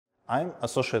I'm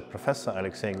Associate Professor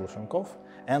Alexey Glushenkov,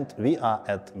 and we are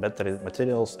at Battery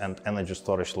Materials and Energy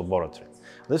Storage Laboratory.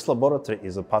 This laboratory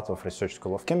is a part of Research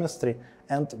School of Chemistry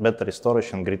and Battery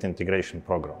Storage and Grid Integration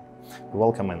program.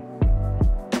 Welcome in.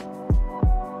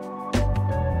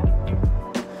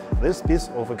 This piece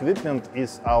of equipment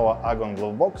is our argon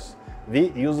glove box.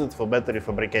 We use it for battery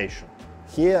fabrication.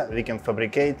 Here we can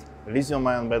fabricate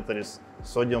lithium-ion batteries,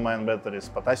 sodium-ion batteries,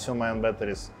 potassium-ion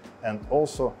batteries, and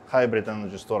also hybrid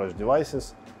energy storage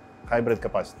devices, hybrid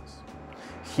capacitors.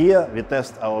 Here we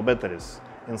test our batteries.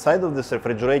 Inside of this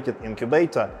refrigerated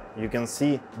incubator, you can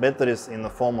see batteries in the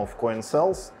form of coin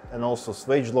cells and also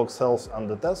swage lock cells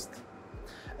under test.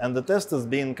 And the test is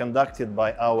being conducted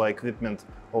by our equipment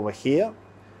over here.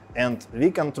 And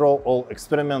we control all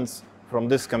experiments from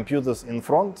these computers in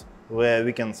front, where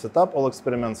we can set up all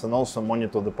experiments and also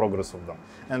monitor the progress of them.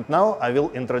 And now I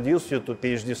will introduce you to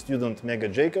PhD student Mega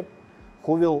Jacob,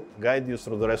 who will guide you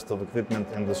through the rest of equipment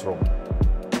in this room.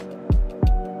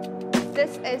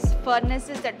 This is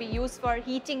furnaces that we use for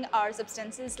heating our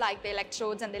substances like the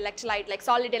electrodes and the electrolyte, like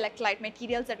solid electrolyte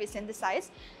materials that we synthesize.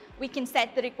 We can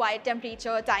set the required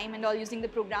temperature, time and all using the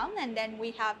program, and then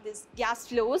we have this gas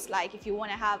flows, like if you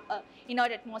want to have an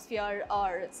inert atmosphere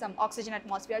or some oxygen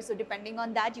atmosphere. So depending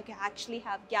on that, you can actually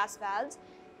have gas valves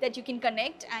that you can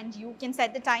connect, and you can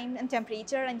set the time and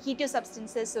temperature and heat your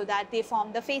substances so that they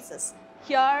form the phases.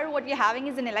 Here what we're having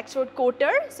is an electrode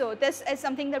coater. So this is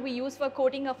something that we use for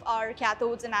coating of our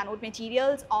cathodes and anode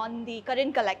materials on the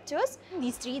current collectors.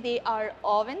 These three, they are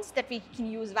ovens that we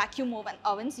can use, vacuum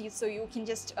ovens. So you can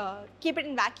just keep it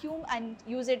in vacuum and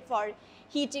use it for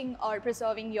heating or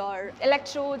preserving your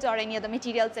electrodes or any other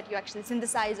materials that you actually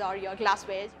synthesize or your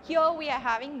glassware. Here we are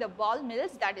having the ball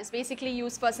mills that is basically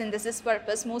used for synthesis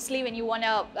purpose, mostly when you want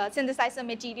to synthesize some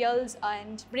materials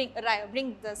and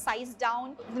bring the size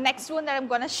down. The next one that I'm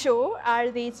going to show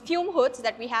are these fume hoods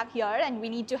that we have here, and we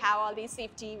need to have all these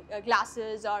safety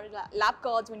glasses or lab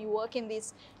coats when you work in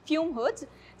these fume hoods.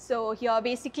 So here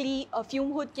basically a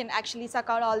fume hood can actually suck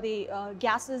out all the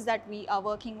gases that we are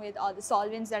working with, or the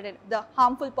solvents that are the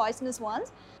harmful poisonous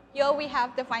ones. Here we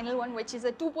have the final one, which is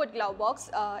a 2-port glove box.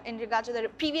 In regard to the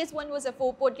previous one was a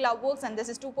 4-port glove box, and this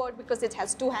is 2-port because it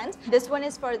has 2 hands. This one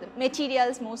is for the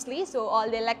materials mostly, so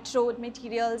all the electrode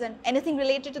materials and anything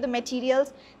related to the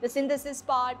materials, the synthesis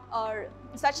part or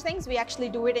such things, we actually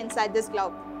do it inside this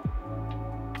glove.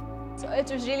 So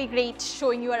it was really great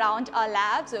showing you around our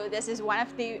lab. So this is one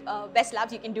of the best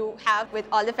labs you can have with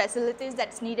all the facilities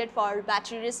that's needed for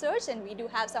battery research, and we do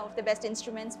have some of the best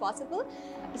instruments possible.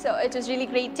 So it was really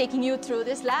great taking you through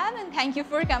this lab, and thank you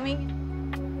for coming.